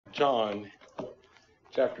John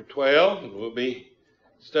chapter 12, and we'll be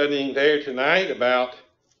studying there tonight about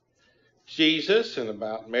Jesus and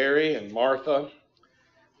about Mary and Martha,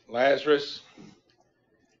 Lazarus,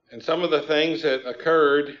 and some of the things that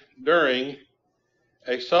occurred during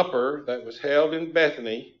a supper that was held in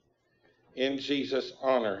Bethany in Jesus'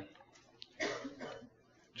 honor.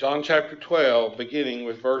 John chapter 12, beginning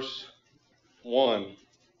with verse 1.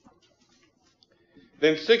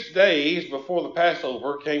 Then 6 days before the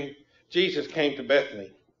Passover, Jesus came to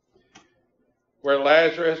Bethany, where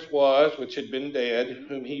Lazarus was, which had been dead,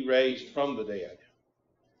 whom he raised from the dead.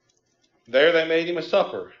 There they made him a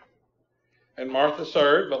supper, and Martha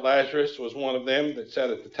served, but Lazarus was one of them that sat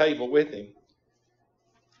at the table with him.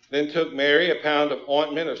 Then took Mary a pound of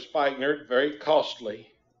ointment of spikenard, very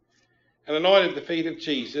costly, and anointed the feet of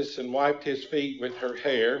Jesus, and wiped his feet with her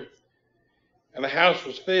hair. And the house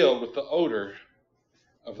was filled with the odor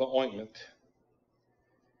of the ointment.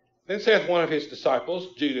 Then saith one of his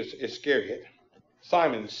disciples, Judas Iscariot,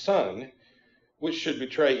 Simon's son, which should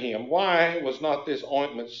betray him, why was not this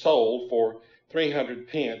ointment sold for 300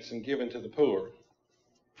 pence and given to the poor?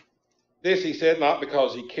 This he said not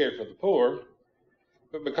because he cared for the poor,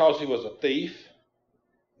 but because he was a thief,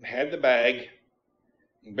 and had the bag,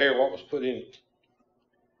 and bare what was put in it.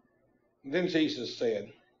 And then Jesus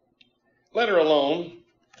said, Let her alone.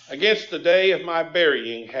 Against the day of my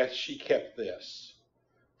burying hath she kept this.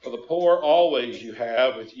 For the poor always you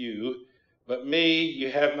have with you, but me you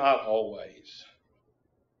have not always.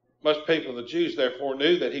 Most people of the Jews therefore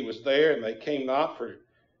knew that he was there, and they came not for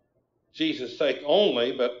Jesus' sake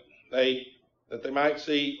only, but that they might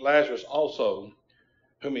see Lazarus also,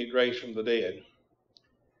 whom he had raised from the dead.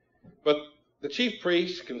 But the chief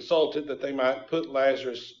priests consulted that they might put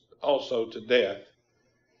Lazarus also to death,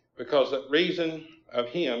 because at reason of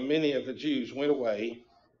him many of the Jews went away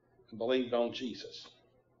and believed on Jesus.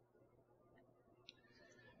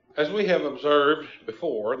 As we have observed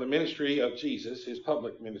before, the ministry of Jesus, his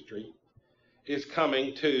public ministry, is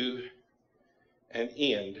coming to an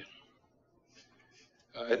end.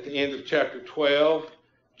 At the end of chapter 12,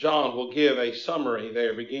 John will give a summary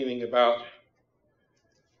there beginning about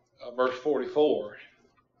verse 44,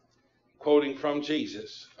 quoting from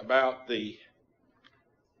Jesus about the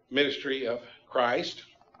ministry of Christ.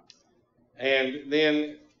 And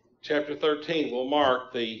then chapter 13 will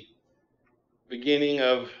mark the beginning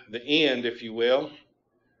of the end, if you will,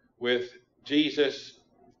 with Jesus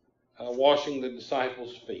washing the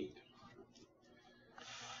disciples' feet.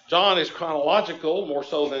 John is chronological more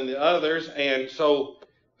so than the others, and so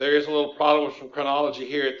there is a little problem with some chronology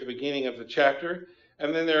here at the beginning of the chapter.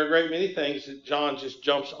 And then there are a great many things that John just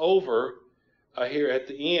jumps over here at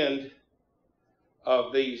the end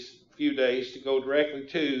of these few days to go directly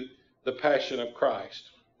to the Passion of Christ.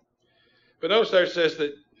 But notice there it says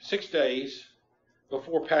that 6 days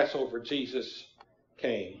before Passover, Jesus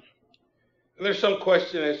came. And there's some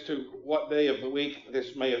question as to what day of the week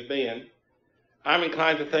this may have been. I'm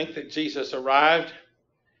inclined to think that Jesus arrived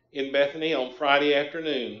in Bethany on Friday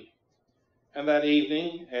afternoon. And that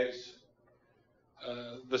evening, as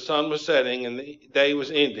the sun was setting and the day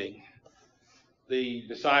was ending, the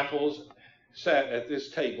disciples sat at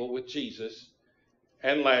this table with Jesus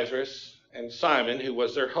and Lazarus and Simon, who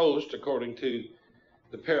was their host according to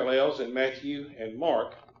the parallels in Matthew and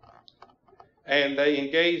Mark. And they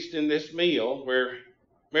engaged in this meal where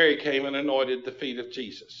Mary came and anointed the feet of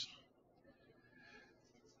Jesus.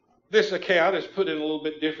 This account is put in a little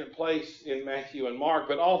bit different place in Matthew and Mark,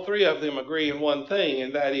 but all three of them agree in one thing,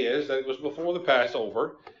 and that is that it was before the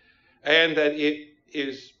Passover, and that it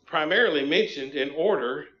is primarily mentioned in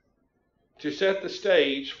order to set the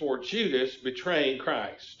stage for Judas betraying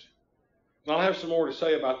Christ. And I'll have some more to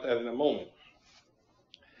say about that in a moment.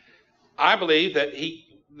 I believe that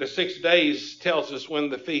the 6 days tells us when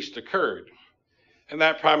the feast occurred, and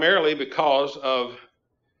that primarily because of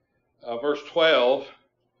verse 12,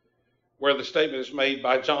 where the statement is made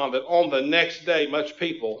by John that on the next day, much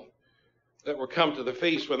people that were come to the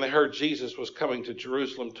feast when they heard Jesus was coming to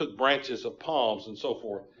Jerusalem took branches of palms and so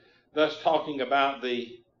forth, thus talking about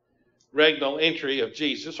the regnal entry of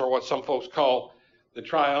Jesus, or what some folks call the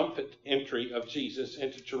triumphant entry of Jesus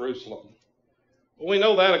into Jerusalem. Well, we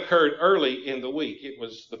know that occurred early in the week. It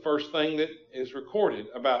was the first thing that is recorded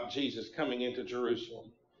about Jesus coming into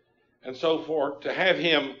Jerusalem. And so to have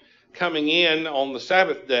him coming in on the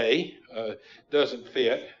Sabbath day doesn't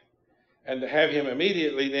fit, and to have him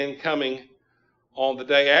immediately then coming on the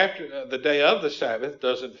day after the day of the Sabbath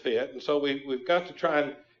doesn't fit. And so we've got to try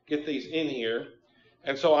and get these in here.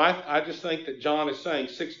 And so I just think that John is saying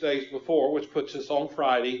 6 days before, which puts us on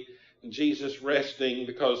Friday, and Jesus resting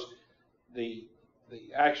because the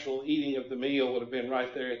the actual eating of the meal would have been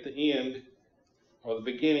right there at the end or the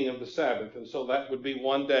beginning of the Sabbath. And so that would be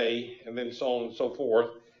one day, and then so on and so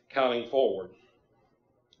forth, counting forward.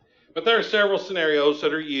 But there are several scenarios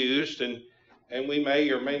that are used, and we may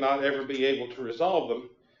or may not ever be able to resolve them.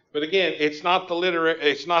 But again, it's not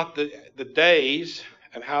the days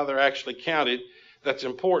and how they're actually counted that's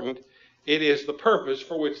important. It is the purpose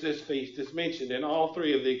for which this feast is mentioned in all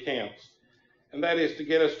three of the accounts. And that is to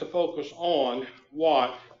get us to focus on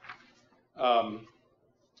what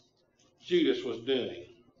Judas was doing.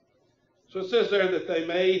 So it says there that they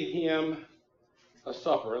made him a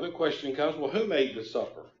supper. And the question comes, well, who made the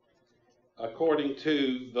supper? According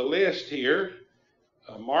to the list here,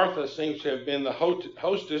 Martha seems to have been the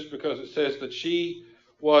hostess, because it says that she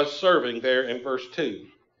was serving there in verse 2.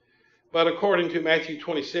 But according to Matthew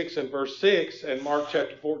 26 and verse 6 and Mark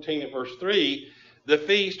chapter 14 and verse 3, the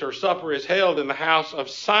feast or supper is held in the house of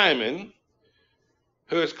Simon,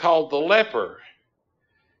 who is called the leper.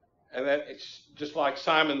 And that it's just like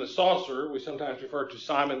Simon the sorcerer. We sometimes refer to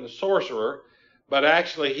Simon the sorcerer, but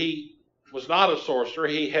actually he was not a sorcerer.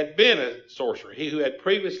 He had been a sorcerer. He who had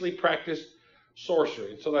previously practiced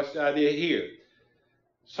sorcery. And so that's the idea here.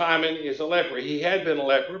 Simon is a leper. He had been a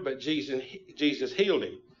leper, but Jesus healed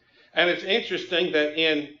him. And it's interesting that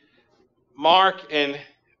in Mark and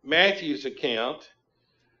Matthew's account,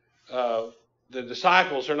 the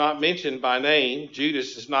disciples are not mentioned by name.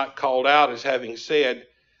 Judas is not called out as having said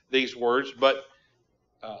these words, but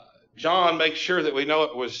John makes sure that we know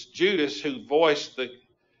it was Judas who voiced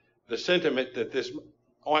the sentiment that this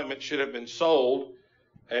ointment should have been sold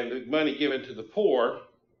and the money given to the poor.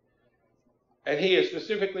 And he is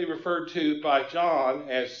specifically referred to by John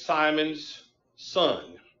as Simon's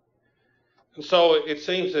son. And so it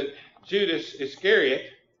seems that Judas Iscariot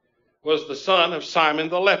was the son of Simon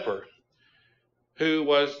the leper, who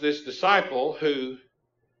was this disciple who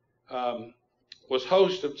was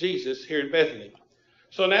host of Jesus here in Bethany.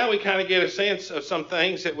 So now we kind of get a sense of some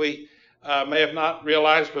things that we may have not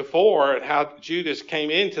realized before, and how Judas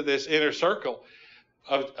came into this inner circle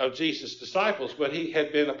of Jesus' disciples. But he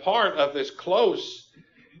had been a part of this close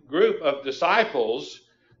group of disciples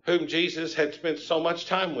whom Jesus had spent so much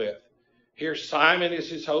time with. Here Simon is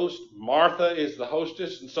his host, Martha is the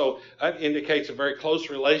hostess, and so that indicates a very close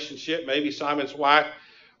relationship. Maybe Simon's wife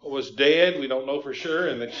was dead, we don't know for sure,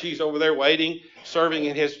 and that she's over there waiting, serving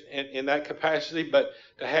in that capacity. But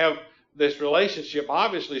to have this relationship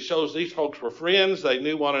obviously shows these folks were friends, they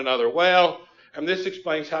knew one another well, and this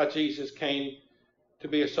explains how Jesus came to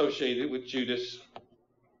be associated with Judas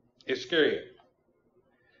Iscariot.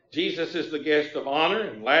 Jesus is the guest of honor,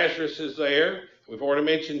 and Lazarus is there. We've already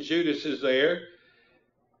mentioned Judas is there.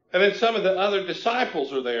 And then some of the other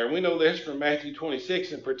disciples are there. We know this from Matthew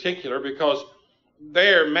 26 in particular, because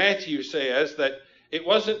there Matthew says that it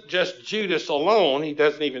wasn't just Judas alone. He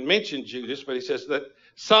doesn't even mention Judas, but he says that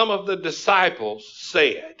some of the disciples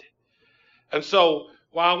said. And so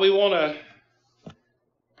while we want to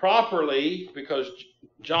properly, because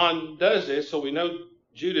John does this, so we know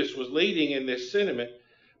Judas was leading in this sentiment,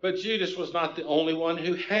 but Judas was not the only one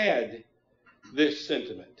who had this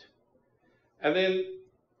sentiment. And then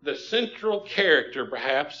the central character,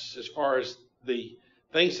 perhaps, as far as the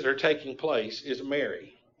things that are taking place, is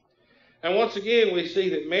Mary. And once again, we see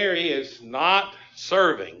that Mary is not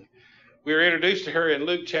serving. We were introduced to her in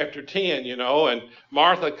Luke chapter 10, and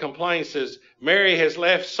Martha complains, says, Mary has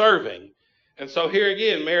left serving. And so here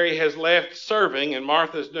again, Mary has left serving, and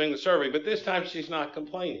Martha's doing the serving, but this time she's not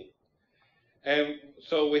complaining. And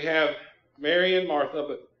so we have Mary and Martha,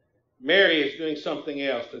 but Mary is doing something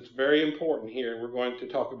else that's very important here. We're going to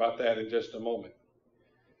talk about that in just a moment.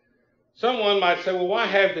 Someone might say, well, why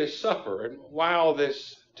have this supper and why all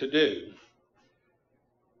this to do?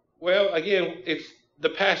 Well, again, it's the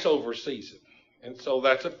Passover season. And so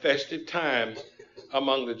that's a festive time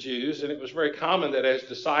among the Jews. And it was very common that as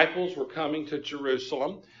disciples were coming to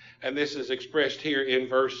Jerusalem, and this is expressed here in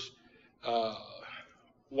verse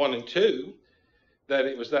 1 and 2, that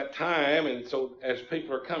it was that time. And so as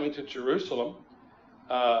people are coming to Jerusalem,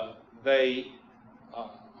 they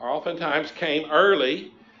oftentimes came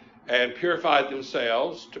early and purified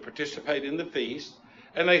themselves to participate in the feast.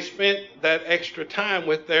 And they spent that extra time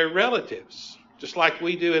with their relatives, just like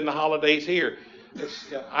we do in the holidays here.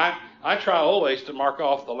 I try always to mark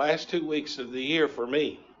off the last 2 weeks of the year for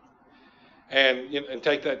me. And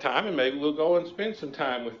take that time, and maybe we'll go and spend some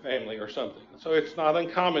time with family or something. So it's not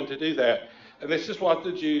uncommon to do that. And this is what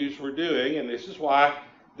the Jews were doing, and this is why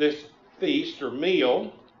this feast or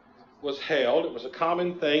meal was held. It was a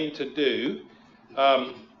common thing to do.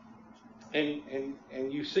 And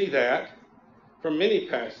you see that from many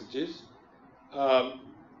passages. that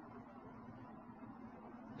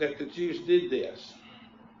the Jews did this,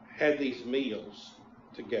 had these meals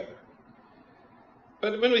together.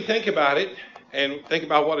 But when we think about it, and think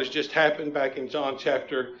about what has just happened back in John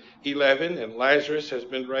chapter 11, and Lazarus has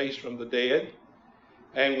been raised from the dead,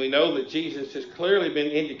 and we know that Jesus has clearly been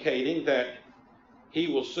indicating that he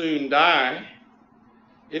will soon die,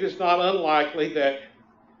 it is not unlikely that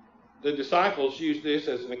the disciples used this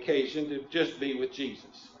as an occasion to just be with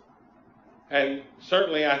Jesus. And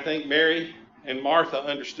certainly I think Mary and Martha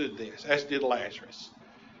understood this, as did Lazarus,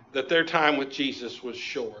 that their time with Jesus was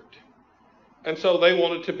short. And so they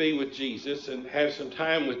wanted to be with Jesus and have some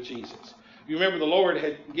time with Jesus. You remember the Lord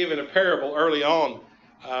had given a parable early on.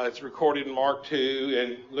 It's recorded in Mark 2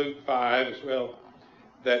 and Luke 5 as well,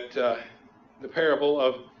 that the parable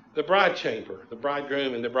of the bride chamber, the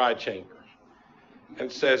bridegroom and the bride chamber.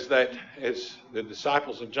 And says that as the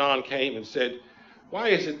disciples of John came and said, why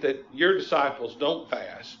is it that your disciples don't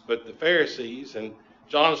fast, but the Pharisees and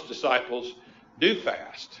John's disciples do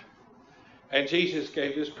fast? And Jesus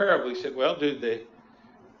gave this parable. He said, well, do the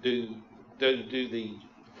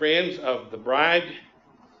friends of the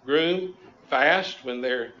bridegroom fast when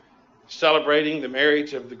they're celebrating the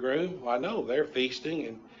marriage of the groom? Why, no, they're feasting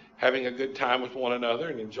and having a good time with one another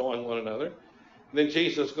and enjoying one another. And then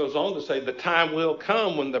Jesus goes on to say, the time will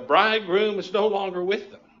come when the bridegroom is no longer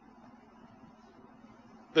with them,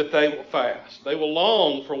 that they will fast. They will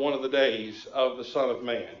long for one of the days of the Son of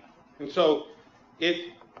Man. And so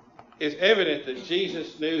it is evident that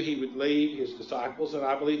Jesus knew he would lead his disciples, and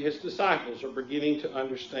I believe his disciples are beginning to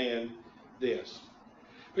understand this.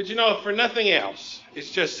 But you know, for nothing else,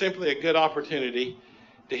 it's just simply a good opportunity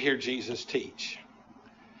to hear Jesus teach.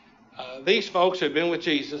 These folks have been with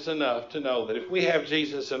Jesus enough to know that if we have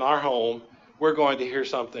Jesus in our home, we're going to hear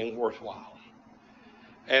something worthwhile.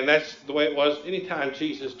 And that's the way it was anytime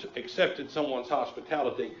Jesus accepted someone's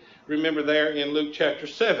hospitality. Remember there in Luke chapter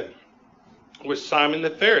 7 was Simon the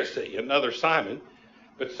Pharisee, another Simon,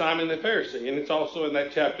 but Simon the Pharisee. And it's also in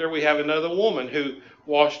that chapter we have another woman who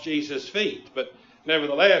washed Jesus' feet. But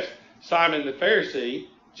nevertheless, Simon the Pharisee,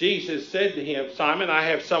 Jesus said to him, Simon, I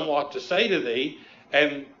have somewhat to say to thee.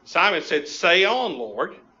 And Simon said, say on,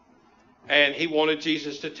 Lord. And he wanted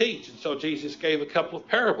Jesus to teach. And so Jesus gave a couple of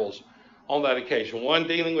parables on that occasion. One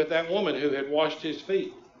dealing with that woman who had washed his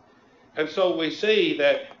feet. And so we see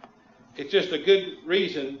that it's just a good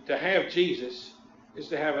reason to have Jesus is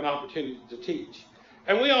to have an opportunity to teach.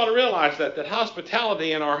 And we ought to realize that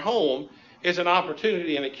hospitality in our home is an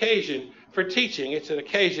opportunity, an occasion for teaching. It's an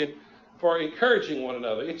occasion for encouraging one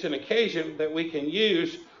another. It's an occasion that we can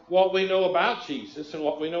use what we know about Jesus and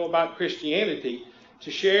what we know about Christianity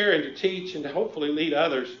to share and to teach and to hopefully lead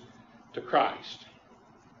others to Christ.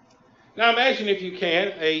 Now imagine, if you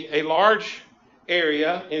can, a large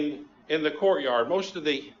area in the courtyard. Most of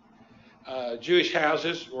the Jewish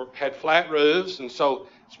houses had flat roofs, and so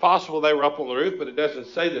it's possible they were up on the roof, but it doesn't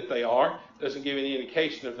say that they are. It doesn't give any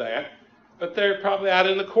indication of that. But they're probably out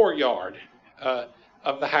in the courtyard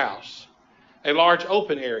of the house. A large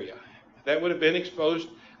open area that would have been exposed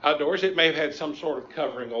outdoors. It may have had some sort of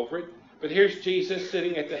covering over it. But here's Jesus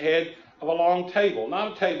sitting at the head of a long table.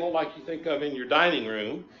 Not a table like you think of in your dining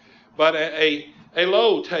room, but a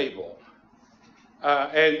low table.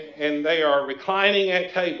 And they are reclining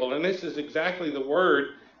at table. And this is exactly the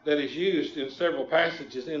word that is used in several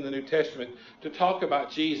passages in the New Testament to talk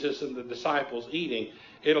about Jesus and the disciples eating.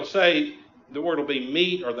 It'll say, the word will be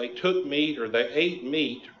meat, or they took meat, or they ate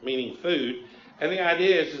meat, meaning food. And the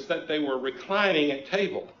idea is that they were reclining at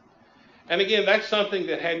table. And again, that's something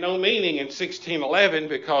that had no meaning in 1611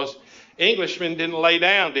 because Englishmen didn't lay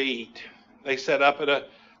down to eat. They sat up at a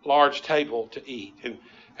large table to eat.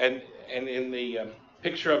 And in the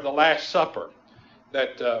picture of the Last Supper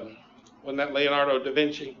that when that Leonardo da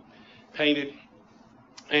Vinci painted,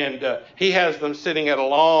 and he has them sitting at a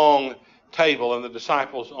long table and the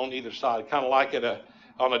disciples on either side, kind of like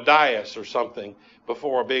on a dais or something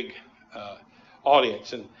before a big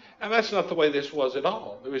audience. And that's not the way this was at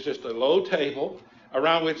all. It was just a low table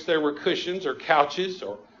around which there were cushions or couches,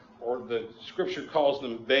 or the scripture calls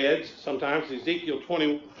them beds. Sometimes Ezekiel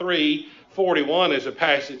 23:41 is a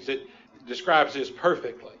passage that describes this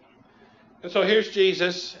perfectly. And so here's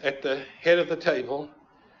Jesus at the head of the table,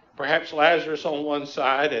 perhaps Lazarus on one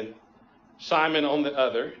side and Simon on the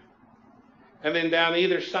other. And then down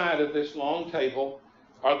either side of this long table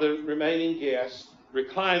are the remaining guests,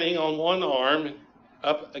 reclining on one arm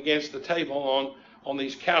up against the table on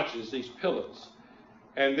these couches, these pillows.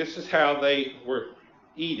 And this is how they were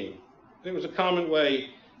eating. It was a common way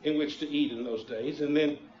in which to eat in those days. And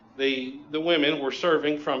then the women were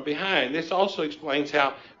serving from behind. This also explains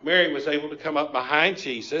how Mary was able to come up behind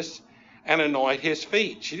Jesus and anoint his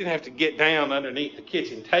feet. She didn't have to get down underneath the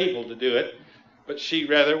kitchen table to do it, but she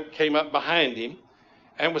rather came up behind him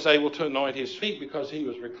and was able to anoint his feet because he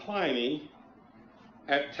was reclining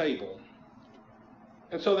at table.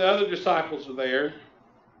 And so the other disciples are there,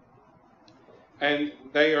 and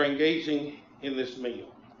they are engaging in this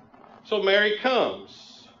meal. So Mary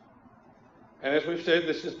comes. And as we've said,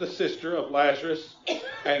 this is the sister of Lazarus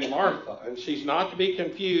and Martha. And she's not to be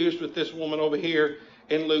confused with this woman over here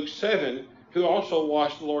in Luke 7, who also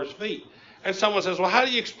washed the Lord's feet. And someone says, well, how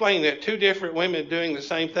do you explain that? Two different women doing the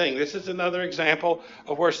same thing. This is another example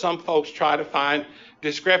of where some folks try to find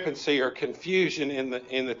discrepancy or confusion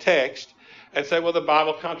in the text and say, well, the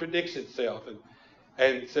Bible contradicts itself.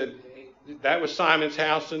 And said, that was Simon's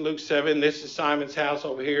house in Luke 7. This is Simon's house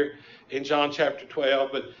over here in John chapter 12.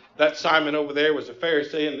 But that Simon over there was a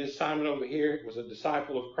Pharisee, and this Simon over here was a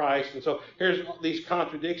disciple of Christ. And so here's these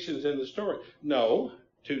contradictions in the story. No,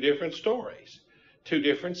 two different stories, two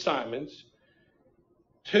different Simons,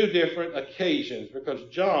 two different occasions, because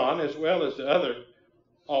John, as well as the other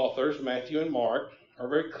authors, Matthew and Mark, are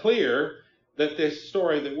very clear that this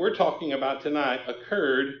story that we're talking about tonight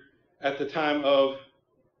occurred at the time of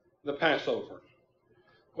the Passover.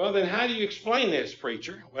 Well, then how do you explain this,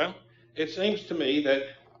 preacher? Well, it seems to me that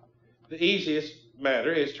the easiest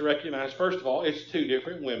matter is to recognize, first of all, it's two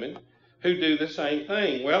different women who do the same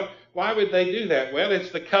thing. Well, why would they do that? Well,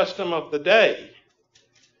 it's the custom of the day.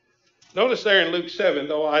 Notice there in Luke 7,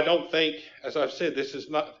 though I don't think, as I've said, this is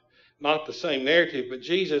not the same narrative, but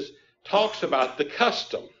Jesus talks about the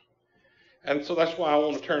custom. And so that's why I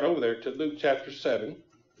want to turn over there to Luke chapter 7.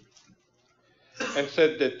 And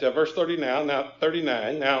said that verse 39, now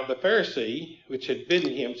the Pharisee which had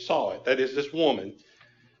bidden him saw it, that is this woman,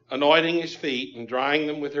 anointing his feet and drying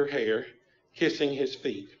them with her hair, kissing his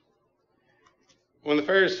feet. When the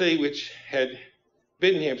Pharisee which had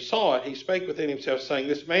bidden him saw it, he spake within himself, saying,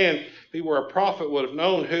 this man, if he were a prophet, would have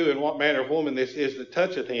known who and what manner of woman this is that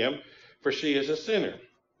toucheth him, for she is a sinner.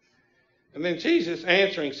 And then Jesus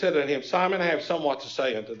answering said unto him, Simon, I have somewhat to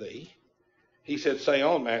say unto thee. He said, say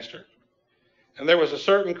on, master. And there was a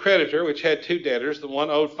certain creditor which had two debtors, the one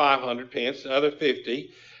owed 500 pence, the other 50.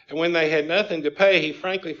 And when they had nothing to pay, he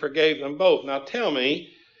frankly forgave them both. Now tell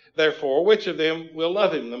me, therefore, which of them will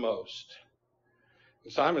love him the most?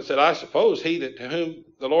 And Simon said, I suppose he that to whom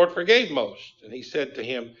the Lord forgave most. And he said to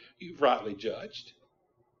him, you've rightly judged.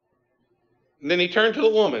 And then he turned to the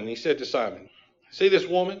woman. He said to Simon, see this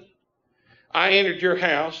woman? I entered your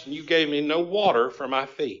house, and you gave me no water for my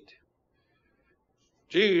feet.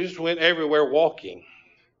 Jews went everywhere walking,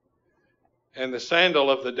 and the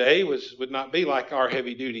sandal of the day would not be like our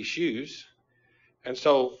heavy-duty shoes. And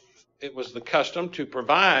so it was the custom to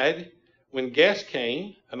provide, when guests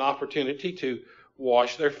came, an opportunity to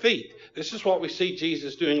wash their feet. This is what we see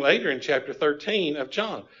Jesus doing later in chapter 13 of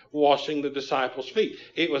John, washing the disciples' feet.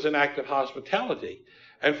 It was an act of hospitality.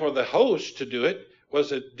 And for the host to do it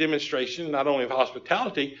was a demonstration not only of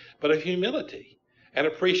hospitality, but of humility and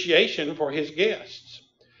appreciation for his guests.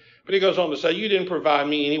 But he goes on to say, you didn't provide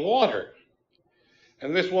me any water.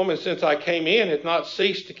 And this woman, since I came in, hath not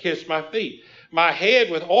ceased to kiss my feet. My head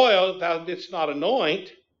with oil thou didst not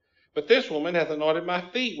anoint, but this woman hath anointed my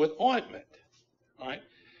feet with ointment. All right?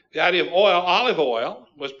 The idea of oil, olive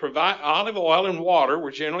oil and water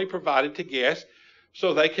were generally provided to guests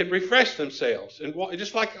so they could refresh themselves. And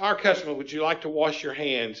just like our custom, would you like to wash your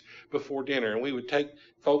hands before dinner? And we would take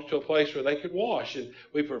folks to a place where they could wash. And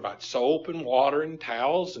we provide soap and water and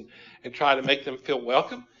towels and try to make them feel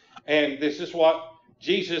welcome. And this is what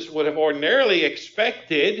Jesus would have ordinarily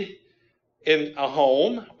expected in a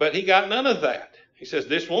home, but he got none of that. He says,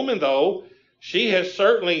 this woman, though, she has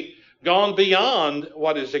certainly gone beyond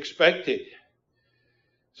what is expected.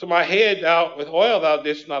 So my head with oil thou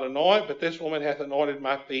didst not anoint, but this woman hath anointed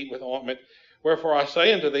my feet with ointment. Wherefore I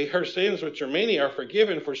say unto thee, her sins, which are many, are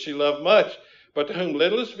forgiven, for she loved much. But to whom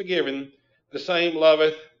little is forgiven, the same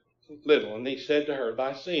loveth little. And he said to her,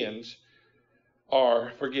 thy sins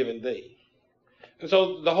are forgiven thee. And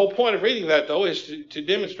so the whole point of reading that, though, is to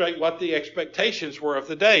demonstrate what the expectations were of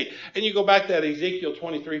the day. And you go back to that Ezekiel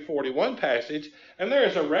 23:41 passage, and there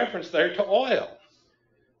is a reference there to oil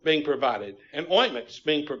being provided and ointments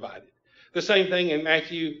being provided. The same thing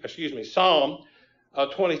in Psalm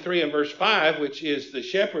 23 and verse 5, which is the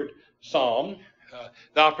shepherd psalm.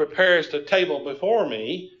 Thou preparest a table before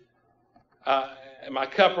me, and my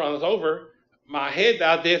cup runneth over. My head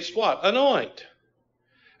thou didst what? Anoint.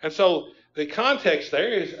 And so the context there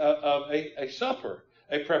is of a supper,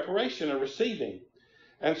 a preparation, a receiving.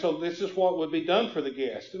 And so this is what would be done for the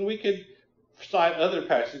guest. And we could cite other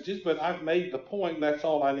passages, but I've made the point, and that's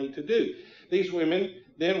all I need to do. These women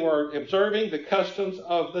then were observing the customs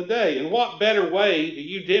of the day. And what better way do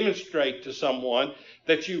you demonstrate to someone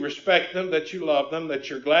that you respect them, that you love them, that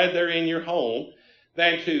you're glad they're in your home,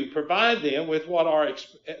 than to provide them with what are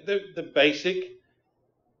the basic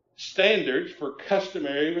standards for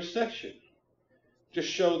customary reception? Just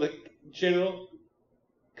show the general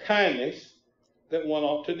kindness that one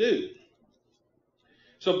ought to do.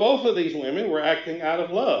 So both of these women were acting out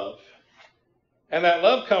of love. And that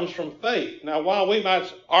love comes from faith. Now, while we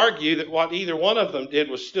might argue that what either one of them did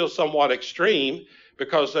was still somewhat extreme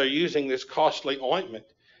because they're using this costly ointment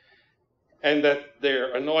and that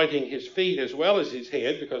they're anointing his feet as well as his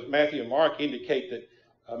head, because Matthew and Mark indicate that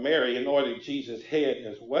Mary anointed Jesus' head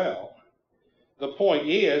as well. The point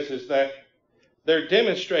is that they're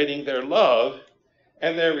demonstrating their love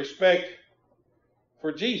and their respect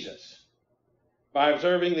for Jesus by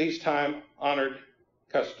observing these time-honored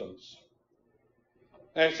customs.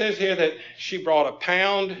 Now it says here that she brought a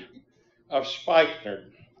pound of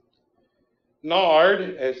spikenard. Nard,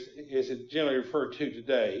 as it's generally referred to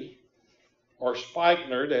today, or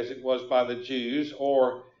spikenard as it was by the Jews,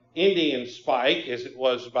 or Indian spike as it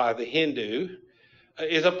was by the Hindu,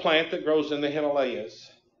 is a plant that grows in the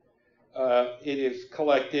Himalayas. It is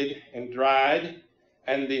collected and dried,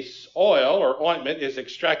 and this oil or ointment is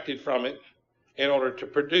extracted from it in order to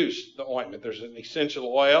produce the ointment. There's an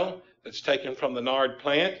essential oil that's taken from the nard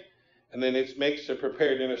plant, and then it's mixed and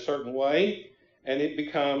prepared in a certain way, and it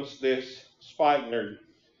becomes this spikenard.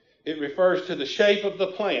 It refers to the shape of the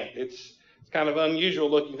plant. It's kind of unusual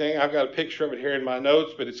looking thing. I've got a picture of it here in my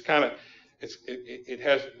notes, but it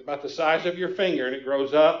has about the size of your finger, and it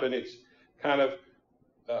grows up, and it's kind of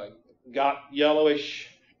got yellowish,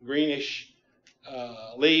 greenish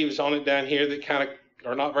leaves on it down here that kind of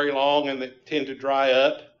are not very long and that tend to dry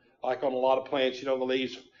up. Like on a lot of plants, the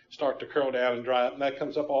leaves start to curl down and dry up, and that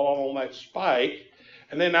comes up all on that spike.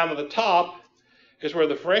 And then out of the top is where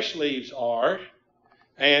the fresh leaves are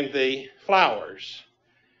and the flowers.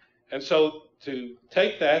 And so to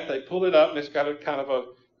take that, they pull it up, and it's got a kind of a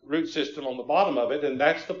root system on the bottom of it, and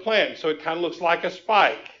that's the plant. So it kind of looks like a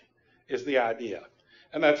spike is the idea.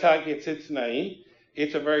 And that's how it gets its name.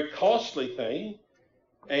 It's a very costly thing,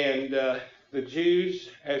 and the Jews,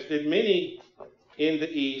 as did many in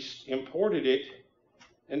the East, imported it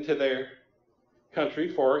into their country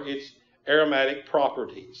for its aromatic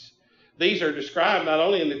properties. These are described not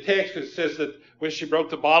only in the text, because it says that when she broke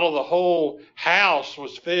the bottle, the whole house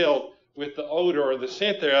was filled with the odor or the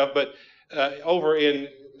scent thereof, but over in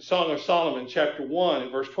Song of Solomon, chapter 1,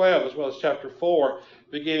 and verse 12, as well as chapter 4,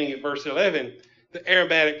 beginning at verse 11, the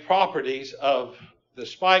aromatic properties of the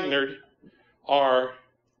spikenard are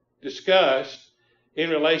discussed in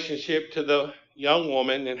relationship to the young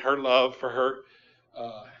woman and her love for her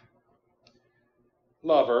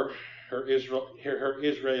lover, her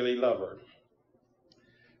Israeli lover.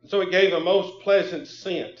 So it gave a most pleasant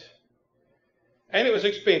scent. And it was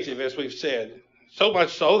expensive, as we've said. So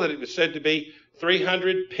much so that it was said to be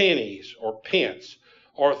 300 pennies or pence,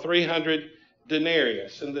 or 300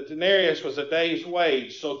 denarius. And the denarius was a day's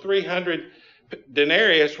wage. So 300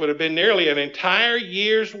 denarius would have been nearly an entire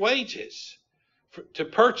year's wages to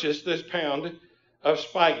purchase this pound of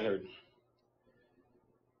spikenard.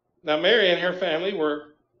 Now, Mary and her family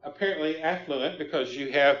were apparently affluent, because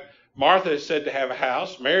you have Martha is said to have a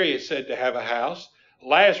house, Mary is said to have a house,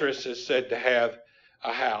 Lazarus is said to have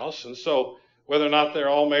a house. And so whether or not they're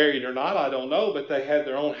all married or not, I don't know, but they had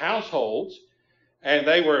their own households, and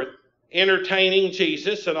they were entertaining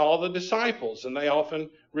Jesus and all the disciples, and they often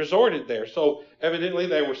resorted there. So evidently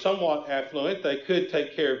they were somewhat affluent. They could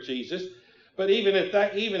take care of Jesus. But even at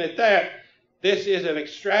that, this is an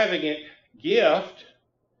extravagant gift,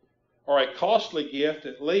 or a costly gift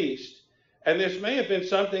at least. And this may have been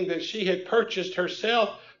something that she had purchased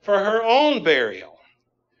herself for her own burial.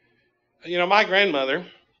 My grandmother,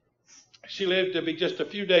 she lived to be just a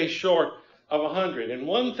few days short of 100. And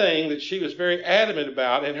one thing that she was very adamant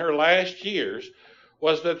about in her last years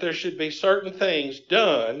was that there should be certain things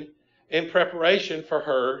done in preparation for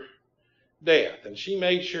her death. And she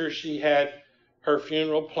made sure she had her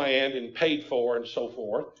funeral planned and paid for and so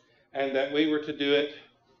forth, and that we were to do it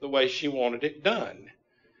the way she wanted it done.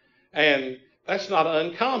 And that's not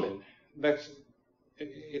uncommon.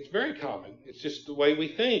 It's very common. It's just the way we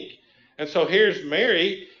think. And so here's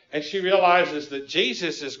Mary, and she realizes that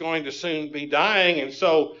Jesus is going to soon be dying. And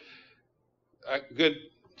so a good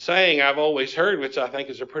saying I've always heard, which I think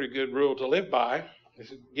is a pretty good rule to live by,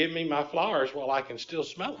 is give me my flowers while I can still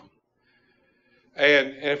smell them.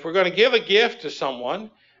 And if we're going to give a gift to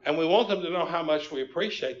someone and we want them to know how much we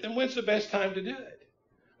appreciate them, when's the best time to do it?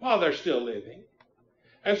 While they're still living.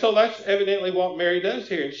 And so that's evidently what Mary does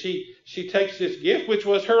here. And she takes this gift, which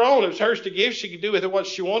was her own. It was hers to give. She could do with it what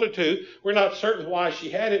she wanted to. We're not certain why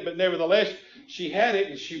she had it, but nevertheless, she had it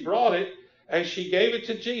and she brought it and she gave it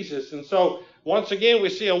to Jesus. And so once again, we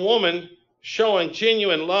see a woman showing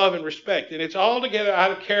genuine love and respect. And it's altogether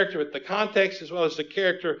out of character with the context as well as the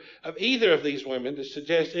character of either of these women to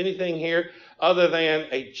suggest anything here other than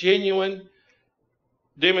a genuine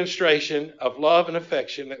demonstration of love and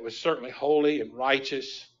affection that was certainly holy and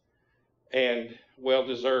righteous and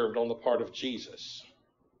well-deserved on the part of Jesus.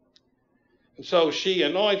 And so she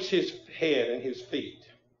anoints his head and his feet.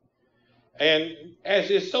 And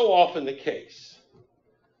as is so often the case,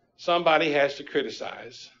 somebody has to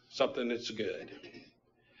criticize something that's good.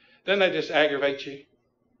 Doesn't that just aggravate you?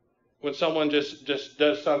 When someone just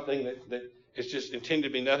does something that is just intended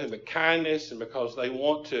to be nothing but kindness and because they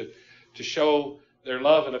want to show their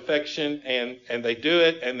love and affection, and they do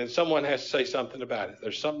it, and then someone has to say something about it.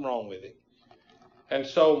 There's something wrong with it. And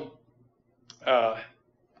so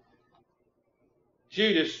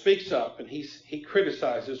Judas speaks up, and he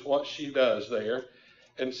criticizes what she does there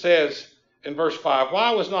and says in verse 5,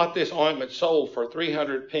 "Why was not this ointment sold for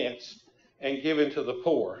 300 pence and given to the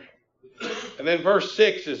poor?" And then verse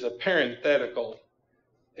 6 is a parenthetical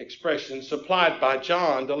expression supplied by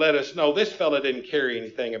John to let us know this fellow didn't carry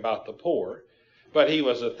anything about the poor. But he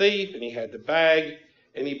was a thief, and he had the bag,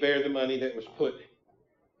 and he bare the money that was put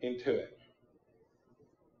into it.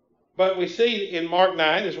 But we see in Mark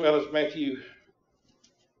 9, as well as Matthew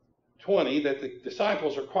 20, that the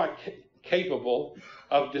disciples are quite capable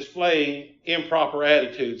of displaying improper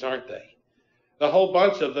attitudes, aren't they? The whole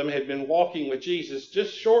bunch of them had been walking with Jesus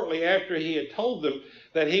just shortly after he had told them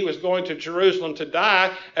that he was going to Jerusalem to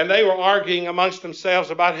die, and they were arguing amongst themselves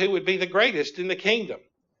about who would be the greatest in the kingdom.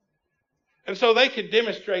 And so they could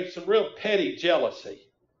demonstrate some real petty jealousy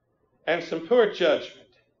and some poor judgment.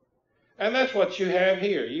 And that's what you have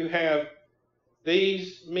here. You have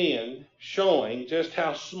these men showing just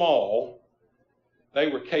how small they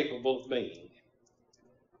were capable of being.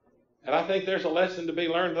 And I think there's a lesson to be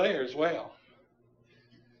learned there as well.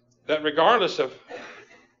 That regardless of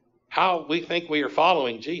how we think we are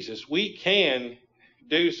following Jesus, we can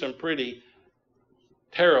do some pretty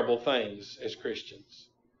terrible things as Christians.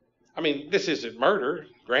 I mean, this isn't murder,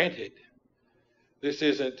 granted. This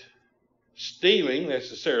isn't stealing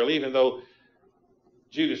necessarily, even though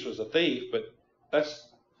Judas was a thief, but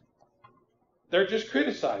they're just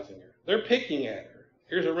criticizing her. They're picking at her.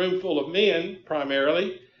 Here's a room full of men,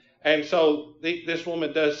 primarily, and so this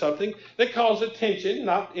woman does something that calls attention,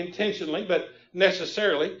 not intentionally, but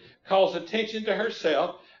necessarily, calls attention to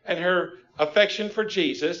herself and her affection for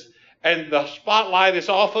Jesus, and the spotlight is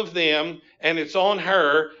off of them, and it's on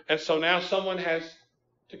her, and so now someone has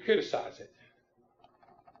to criticize it.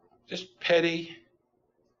 Just petty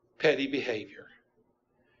behavior.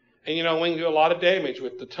 And you know, we can do a lot of damage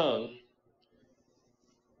with the tongue.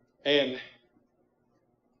 And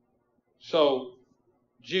so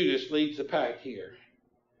Judas leads the pack here.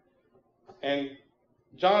 And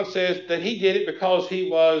John says that he did it because he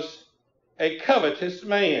was a covetous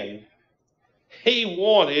man. He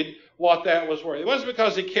wanted what that was worth. It wasn't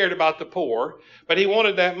because he cared about the poor, but he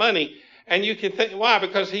wanted that money. And you can think, why?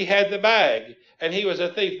 Because he had the bag, and he was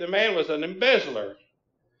a thief. The man was an embezzler.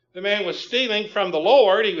 The man was stealing from the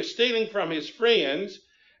Lord. He was stealing from his friends,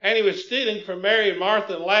 and he was stealing from Mary and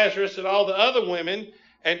Martha and Lazarus and all the other women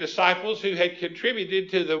and disciples who had contributed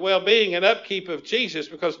to the well-being and upkeep of Jesus,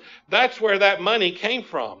 because that's where that money came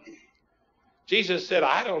from. Jesus said,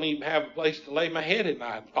 I don't even have a place to lay my head at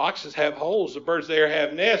night. Foxes have holes, the birds there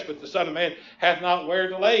have nests, but the Son of Man hath not where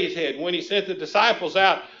to lay his head. And when he sent the disciples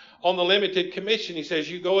out on the limited commission, he says,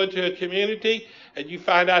 you go into a community and you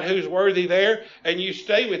find out who's worthy there, and you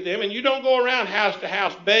stay with them, and you don't go around house to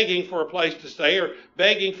house begging for a place to stay or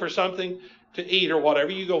begging for something to eat or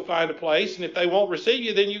whatever. You go find a place, and if they won't receive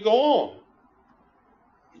you, then you go on.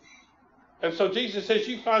 And so Jesus says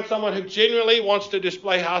you find someone who genuinely wants to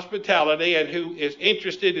display hospitality and who is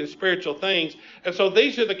interested in spiritual things. And so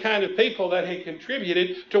these are the kind of people that had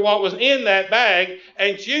contributed to what was in that bag,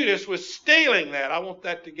 and Judas was stealing that. I want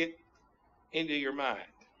that to get into your mind.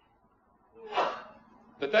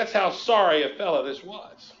 That's how sorry a fellow this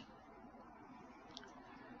was.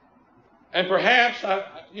 And perhaps,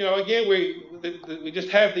 again, we just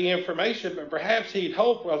have the information, but perhaps he'd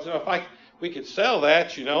hoped, well, if we could sell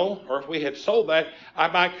that, or if we had sold that,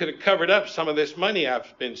 I could have covered up some of this money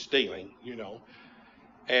I've been stealing,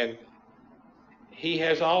 And he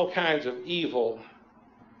has all kinds of evil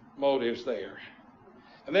motives there.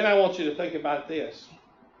 And then I want you to think about this.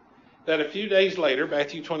 That a few days later,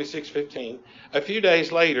 Matthew 26:15, a few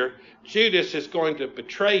days later, Judas is going to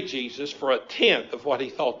betray Jesus for 1/10 of what he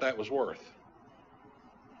thought that was worth.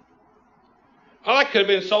 Oh, that could have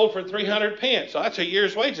been sold for 300 pence. So that's a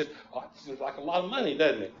year's wages. Oh, it seems like a lot of money,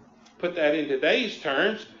 doesn't it? Put that in today's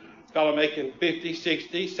terms, a fellow making $50,000,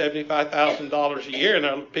 $60,000, $75,000 a year, and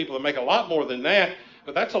there are people that make a lot more than that,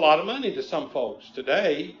 but that's a lot of money to some folks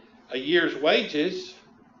today, a year's wages.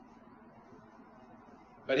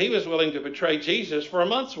 But he was willing to betray Jesus for a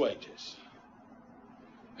month's wages.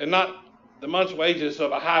 And not the month's wages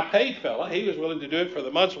of a high-paid fella. He was willing to do it for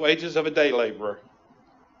the month's wages of a day laborer.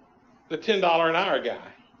 The $10 an hour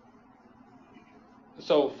guy.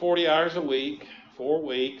 So 40 hours a week, 4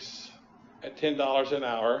 weeks, at $10 an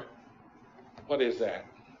hour. What is that?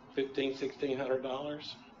 $1,500,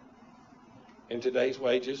 $1,600 in today's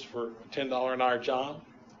wages for a $10 an hour job?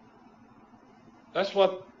 That's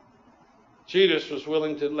what Judas was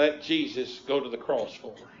willing to let Jesus go to the cross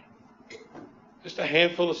for. Just a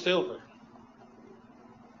handful of silver.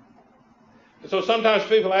 And so sometimes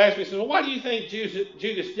people ask me, well, why do you think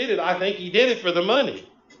Judas did it? I think he did it for the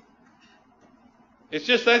money. It's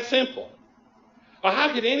just that simple. Well,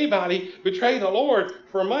 how could anybody betray the Lord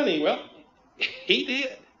for money? Well, he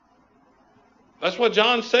did. That's what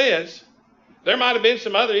John says. There might have been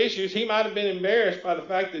some other issues. He might have been embarrassed by the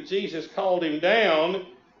fact that Jesus called him down.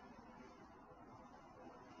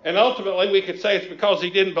 And ultimately, we could say it's because he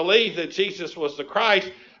didn't believe that Jesus was the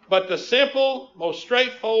Christ. But the simple, most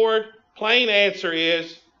straightforward, plain answer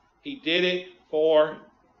is he did it for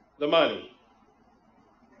the money.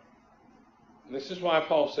 And this is why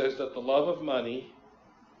Paul says that the love of money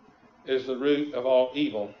is the root of all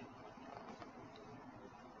evil.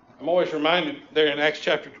 I'm always reminded there in Acts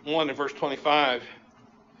chapter 1 and verse 25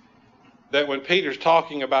 that when Peter's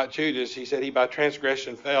talking about Judas, he said he by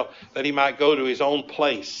transgression fell that he might go to his own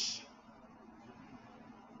place.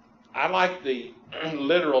 I like the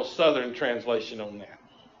literal Southern translation on that.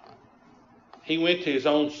 He went to his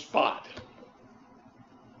own spot.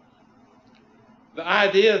 The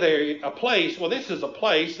idea there, a place, well, this is a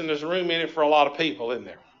place and there's room in it for a lot of people in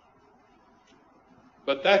there.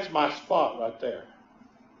 But that's my spot right there.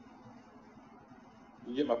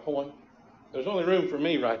 You get my point? There's only room for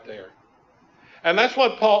me right there. And that's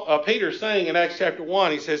what Peter's saying in Acts chapter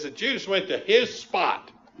 1. He says that Judas went to his spot.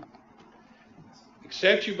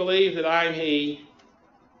 Except you believe that I am he,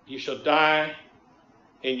 you shall die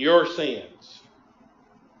in your sins.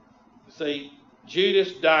 See,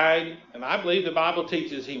 Judas died, and I believe the Bible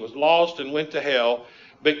teaches he was lost and went to hell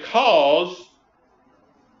because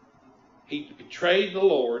he betrayed the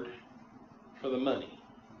Lord for the money.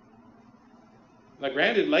 Now,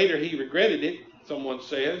 granted, later he regretted it, someone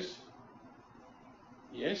says.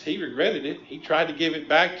 Yes, he regretted it. He tried to give it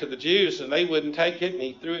back to the Jews, and they wouldn't take it, and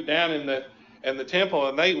he threw it down in the temple,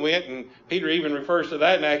 and they went, and Peter even refers to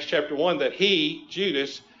that in Acts chapter 1, that he,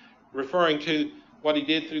 Judas, referring to what he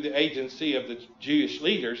did through the agency of the Jewish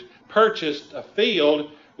leaders, purchased a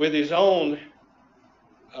field with his own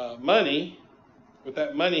money, with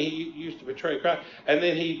that money he used to betray Christ, and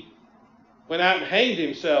then he went out and hanged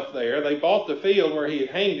himself there. They bought the field where he had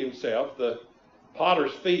hanged himself, the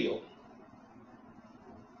potter's field,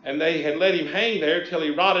 and they had let him hang there till he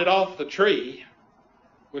rotted off the tree,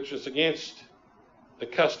 which was against the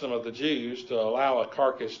custom of the Jews to allow a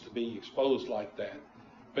carcass to be exposed like that.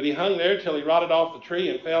 But he hung there till he rotted off the tree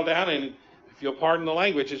and fell down, and if you'll pardon the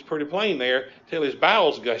language, it's pretty plain there, till his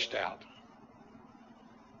bowels gushed out.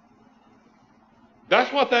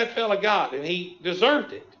 That's what that fella got, and he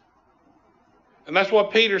deserved it. And that's what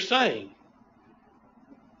Peter's saying.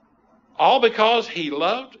 All because he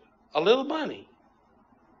loved a little money.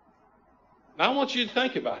 Now I want you to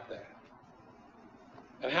think about that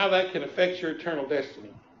and how that can affect your eternal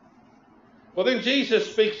destiny. Well, then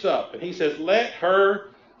Jesus speaks up and he says, let her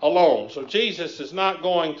alone. So Jesus is not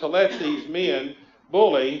going to let these men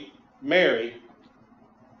bully Mary.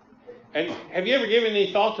 And have you ever given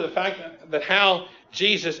any thought to the fact that how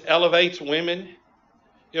Jesus elevates women?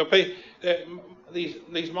 You know,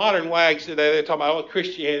 these modern wags today, they talk about, oh,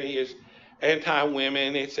 Christianity is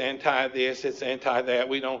anti-women, it's anti-this, it's anti-that.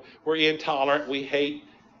 We're intolerant, we hate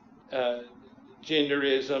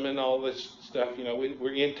genderism and all this stuff. You know,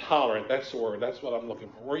 we're intolerant. That's the word. That's what I'm looking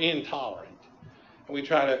for. We're intolerant. And we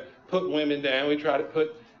try to put women down. We try to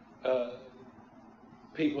put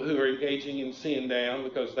people who are engaging in sin down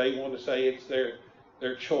because they want to say it's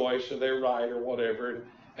their choice or their right or whatever.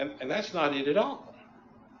 And that's not it at all.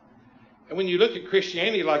 And when you look at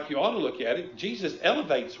Christianity like you ought to look at it, Jesus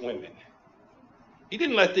elevates women. He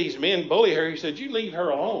didn't let these men bully her. He said, you leave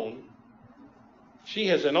her alone. She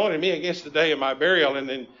has anointed me against the day of my burial. And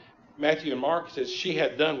then Matthew and Mark says she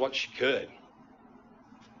had done what she could.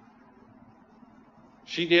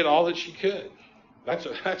 She did all that she could.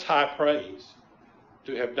 That's high praise,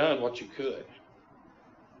 to have done what you could.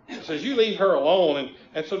 It says you leave her alone.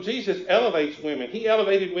 And so Jesus elevates women. He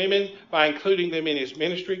elevated women by including them in his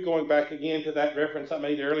ministry, going back again to that reference I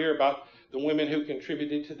made earlier about the women who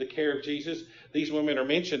contributed to the care of Jesus. These women are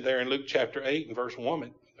mentioned there in Luke chapter 8 and verse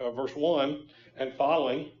 1 and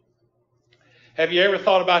following. Have you ever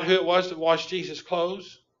thought about who it was that washed Jesus'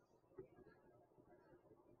 clothes?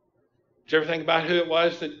 Did you ever think about who it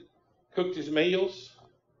was that cooked his meals?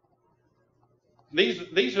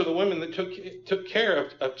 These are the women that took care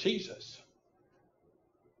of Jesus.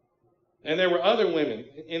 And there were other women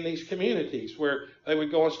in these communities where they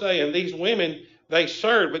would go and stay. And these women, they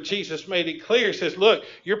served, but Jesus made it clear. He says, look,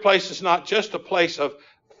 your place is not just a place of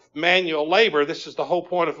manual labor. This is the whole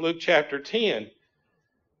point of Luke chapter 10. It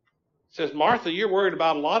says, Martha, you're worried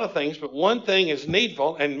about a lot of things, but one thing is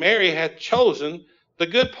needful, and Mary hath chosen the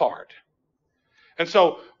good part. And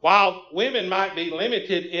so while women might be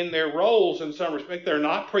limited in their roles in some respect, they're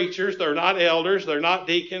not preachers, they're not elders, they're not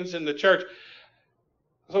deacons in the church.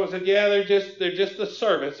 So I said, yeah, they're just the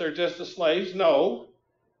servants, they're just the slaves. No,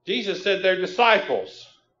 Jesus said they're disciples.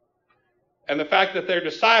 And the fact that they're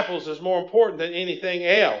disciples is more important than anything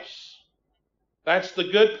else. That's the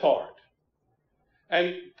good part.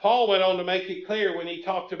 And Paul went on to make it clear when he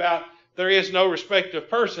talked about there is no respect of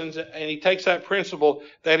persons, and he takes that principle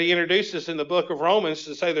that he introduces in the book of Romans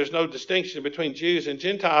to say there's no distinction between Jews and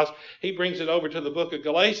Gentiles. He brings it over to the book of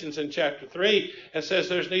Galatians in chapter 3 and says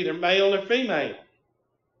there's neither male nor female.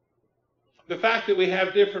 The fact that we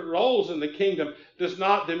have different roles in the kingdom does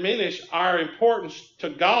not diminish our importance to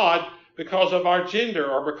God because of our gender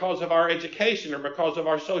or because of our education or because of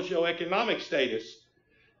our socioeconomic status.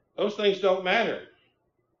 Those things don't matter.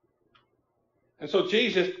 And so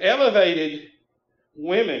Jesus elevated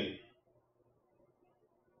women.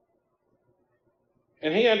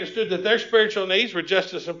 And he understood that their spiritual needs were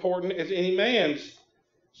just as important as any man's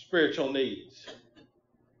spiritual needs.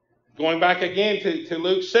 Going back again to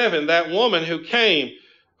Luke 7, that woman who came,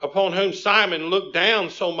 upon whom Simon looked down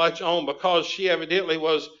so much on because she evidently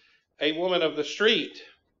was a woman of the street,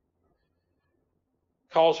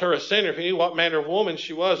 calls her a sinner. If he knew what manner of woman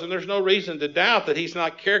she was, and there's no reason to doubt that he's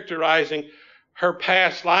not characterizing her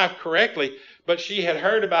past life correctly, but she had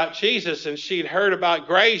heard about Jesus, and she'd heard about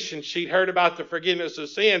grace, and she'd heard about the forgiveness of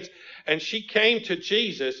sins, and she came to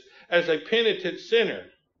Jesus as a penitent sinner.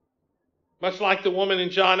 Much like the woman in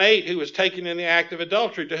John 8 who was taken in the act of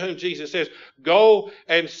adultery, to whom Jesus says, go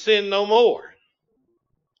and sin no more.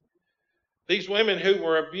 These women who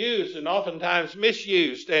were abused and oftentimes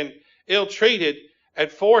misused and ill-treated and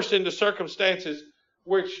forced into circumstances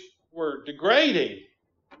which were degrading.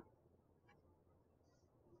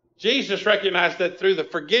 Jesus recognized that through the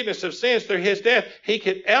forgiveness of sins, through his death, he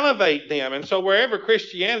could elevate them. And so wherever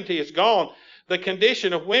Christianity has gone, the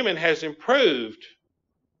condition of women has improved.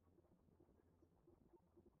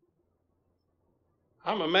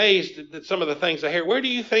 I'm amazed at some of the things I hear. Where do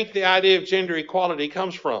you think the idea of gender equality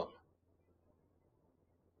comes from?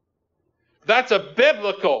 That's a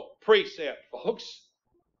biblical precept, folks.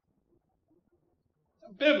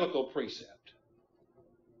 A biblical precept.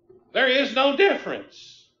 There is no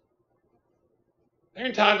difference. They're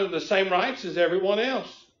entitled to the same rights as everyone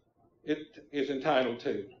else is entitled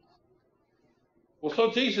to. Well,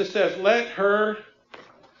 so Jesus says, let her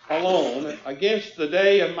alone. Against the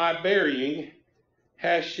day of my burying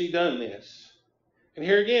has she done this. And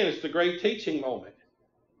here again is the great teaching moment.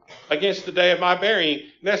 Against the day of my burying,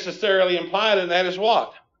 necessarily implied in that is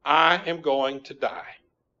what? I am going to die.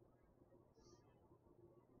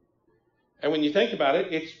 And when you think about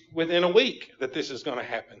it, it's within a week that this is going to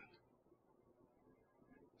happen.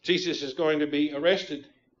 Jesus is going to be arrested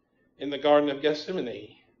in the Garden of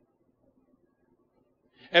Gethsemane.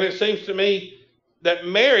 And it seems to me that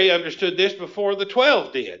Mary understood this before the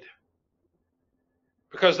 12 did.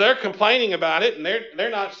 Because they're complaining about it and they're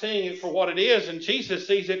not seeing it for what it is. And Jesus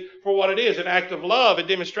sees it for what it is, an act of love, a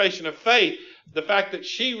demonstration of faith. The fact that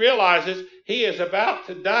she realizes he is about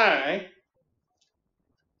to die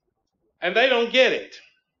and they don't get it.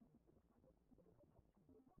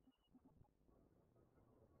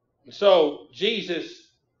 So Jesus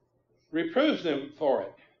reproves them for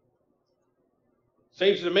it.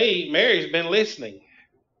 Seems to me Mary's been listening.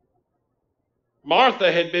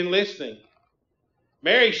 Martha had been listening.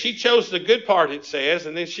 Mary, she chose the good part, it says,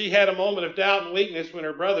 and then she had a moment of doubt and weakness when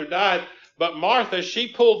her brother died. But Martha, she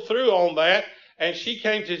pulled through on that, and she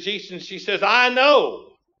came to Jesus and she says, I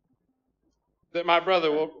know that my brother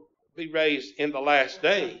will be raised in the last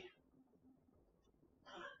day.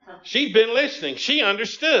 She'd been listening. She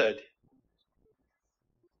understood.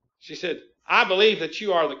 She said, I believe that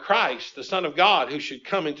you are the Christ, the Son of God, who should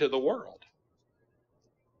come into the world.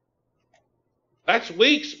 That's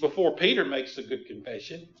weeks before Peter makes a good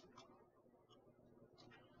confession.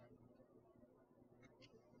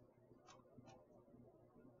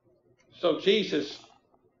 So Jesus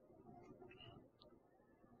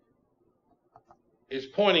is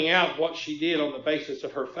pointing out what she did on the basis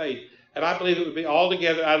of her faith. And I believe it would be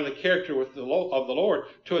altogether out of the character of the Lord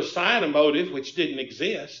to assign a motive which didn't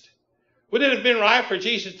exist. Would it have been right for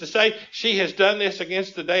Jesus to say, she has done this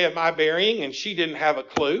against the day of my burying and she didn't have a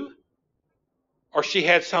clue? Or she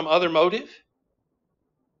had some other motive?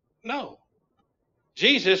 No.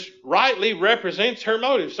 Jesus rightly represents her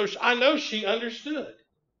motive. So I know she understood.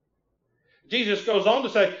 Jesus goes on to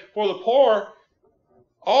say, for the poor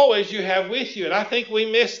always you have with you. And I think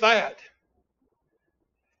we miss that.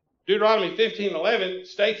 Deuteronomy 15:11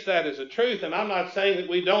 states that as a truth. And I'm not saying that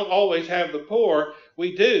we don't always have the poor.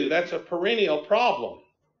 We do. That's a perennial problem.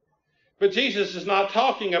 But Jesus is not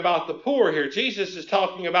talking about the poor here. Jesus is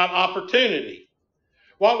talking about opportunity.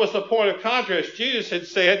 What was the point of contrast? Judas had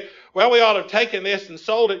said, well, we ought to have taken this and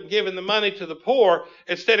sold it and given the money to the poor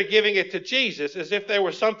instead of giving it to Jesus, as if there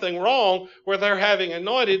was something wrong with their having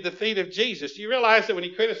anointed the feet of Jesus. You realize that when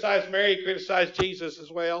he criticized Mary, he criticized Jesus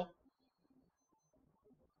as well?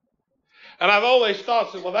 And I've always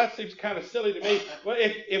thought, well, that seems kind of silly to me. Well,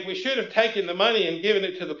 if we should have taken the money and given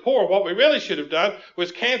it to the poor, what we really should have done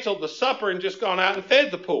was canceled the supper and just gone out and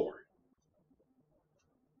fed the poor.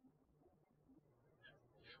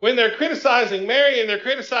 When they're criticizing Mary and they're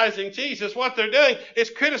criticizing Jesus, what they're doing is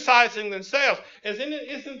criticizing themselves.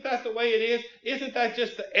 Isn't that the way it is? Isn't that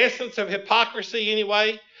just the essence of hypocrisy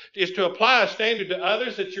anyway? Is to apply a standard to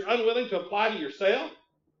others that you're unwilling to apply to yourself?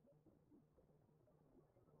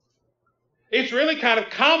 It's really kind of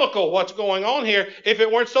comical what's going on here if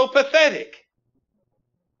it weren't so pathetic.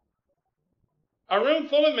 A room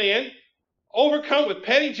full of men overcome with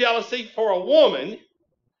petty jealousy for a woman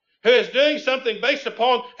who is doing something based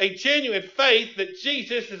upon a genuine faith that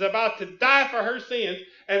Jesus is about to die for her sins,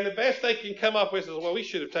 and the best they can come up with is, well, we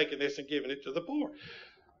should have taken this and given it to the poor.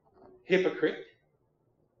 Hypocrite.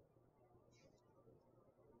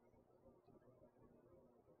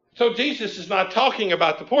 So Jesus is not talking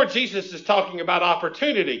about the poor. Jesus is talking about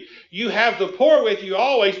opportunity. You have the poor with you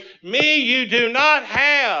always. Me you do not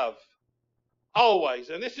have always.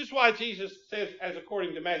 And this is why Jesus says, as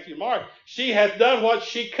according to Matthew and Mark, she has done what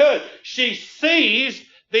she could. She seized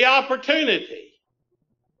the opportunity.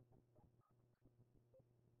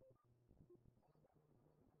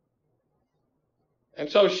 And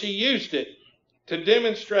so she used it to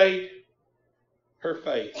demonstrate her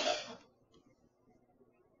faith.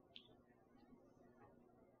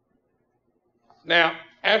 Now,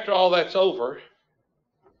 after all that's over,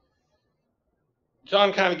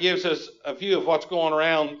 John kind of gives us a view of what's going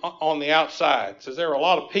around on the outside. It says there were a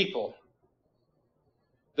lot of people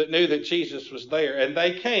that knew that Jesus was there, and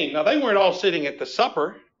they came. Now, they weren't all sitting at the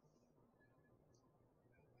supper.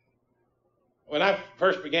 When I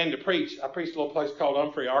first began to preach, I preached a little place called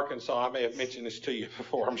Humphrey, Arkansas. I may have mentioned this to you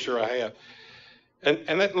before. I'm sure I have.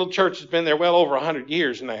 And that little church has been there well over 100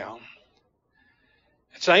 years now.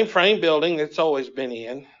 Same frame building it's always been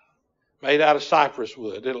in, made out of cypress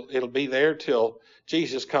wood. It'll be there till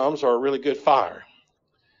Jesus comes or a really good fire.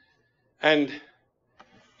 And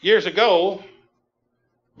years ago,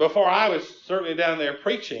 before I was certainly down there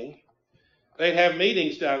preaching, they'd have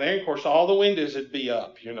meetings down there. And of course, all the windows would be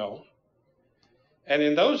up, you know. And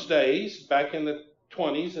in those days, back in the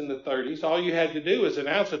 20s and the 30s, all you had to do was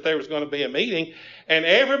announce that there was going to be a meeting, and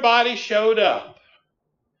everybody showed up.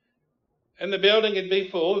 And the building would be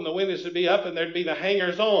full, and the windows would be up, and there'd be the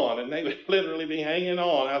hangers on, and they would literally be hanging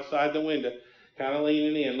on outside the window, kind of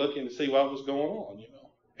leaning in, looking to see what was going on, you know.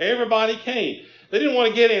 Everybody came. They didn't want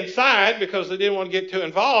to get inside because they didn't want to get too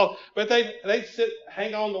involved, but they'd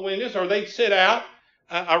hang on the windows, or they'd sit out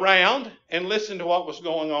around and listen to what was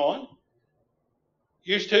going on.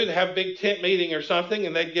 Used to have a big tent meeting or something,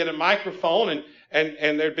 and they'd get a microphone,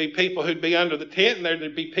 and there'd be people who'd be under the tent, and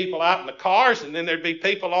there'd be people out in the cars, and then there'd be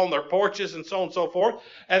people on their porches and so on and so forth.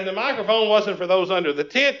 And the microphone wasn't for those under the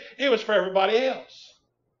tent, it was for everybody else.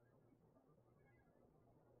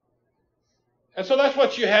 And so that's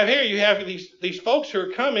what you have here. You have these folks who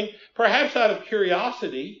are coming, perhaps out of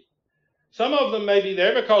curiosity. Some of them may be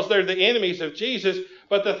there because they're the enemies of Jesus.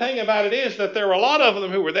 But the thing about it is that there were a lot of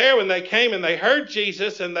them who were there when they came and they heard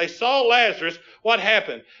Jesus and they saw Lazarus. What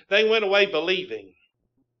happened? They went away believing.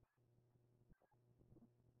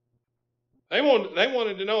 They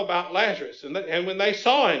wanted to know about Lazarus. And when they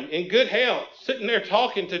saw him in good health, sitting there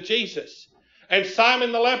talking to Jesus, and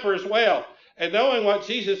Simon the leper as well, and knowing what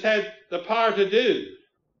Jesus had the power to do,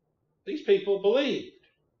 these people believed.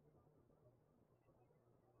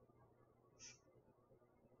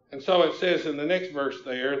 And so it says in the next verse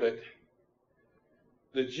there that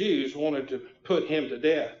the Jews wanted to put him to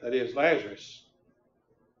death, that is, Lazarus,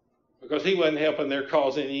 because he wasn't helping their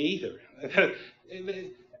cause any either.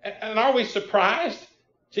 And are we surprised?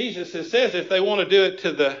 Jesus says if they want to do it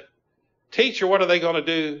to the teacher, what are they going to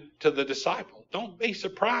do to the disciple? Don't be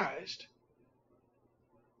surprised.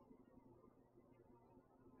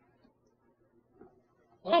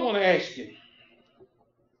 Well, I want to ask you,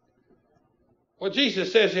 what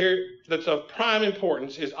Jesus says here that's of prime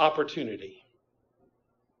importance is opportunity.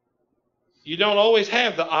 You don't always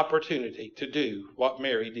have the opportunity to do what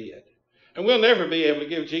Mary did. And we'll never be able to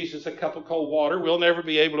give Jesus a cup of cold water. We'll never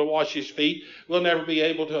be able to wash his feet. We'll never be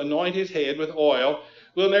able to anoint his head with oil.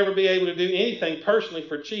 We'll never be able to do anything personally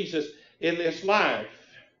for Jesus in this life.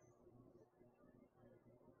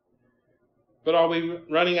 But are we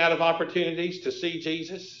running out of opportunities to see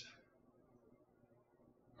Jesus?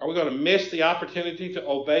 Are we going to miss the opportunity to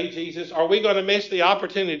obey Jesus? Are we going to miss the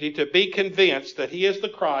opportunity to be convinced that he is the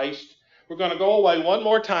Christ? We're going to go away one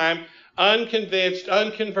more time, unconvinced,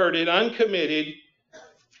 unconverted, uncommitted.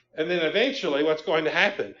 And then eventually what's going to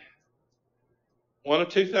happen? One of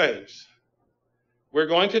two things. We're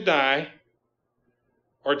going to die,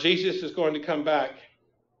 or Jesus is going to come back,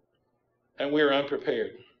 and we're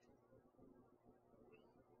unprepared.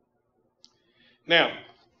 Now,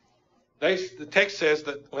 the text says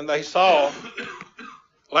that when they saw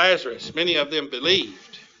Lazarus, many of them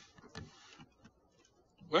believed.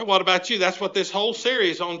 Well, what about you? That's what this whole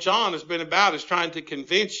series on John has been about, is trying to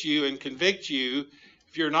convince you and convict you,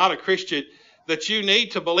 if you're not a Christian, that you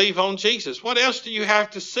need to believe on Jesus. What else do you have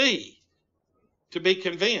to see to be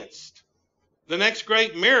convinced? The next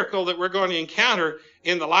great miracle that we're going to encounter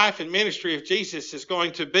in the life and ministry of Jesus is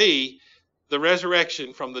going to be the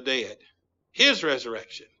resurrection from the dead. His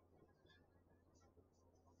resurrection.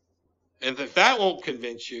 And if that won't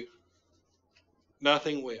convince you,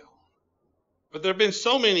 nothing will. But there have been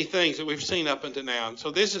so many things that we've seen up until now. And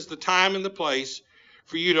so this is the time and the place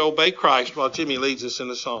for you to obey Christ while Jimmy leads us in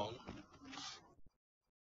the song.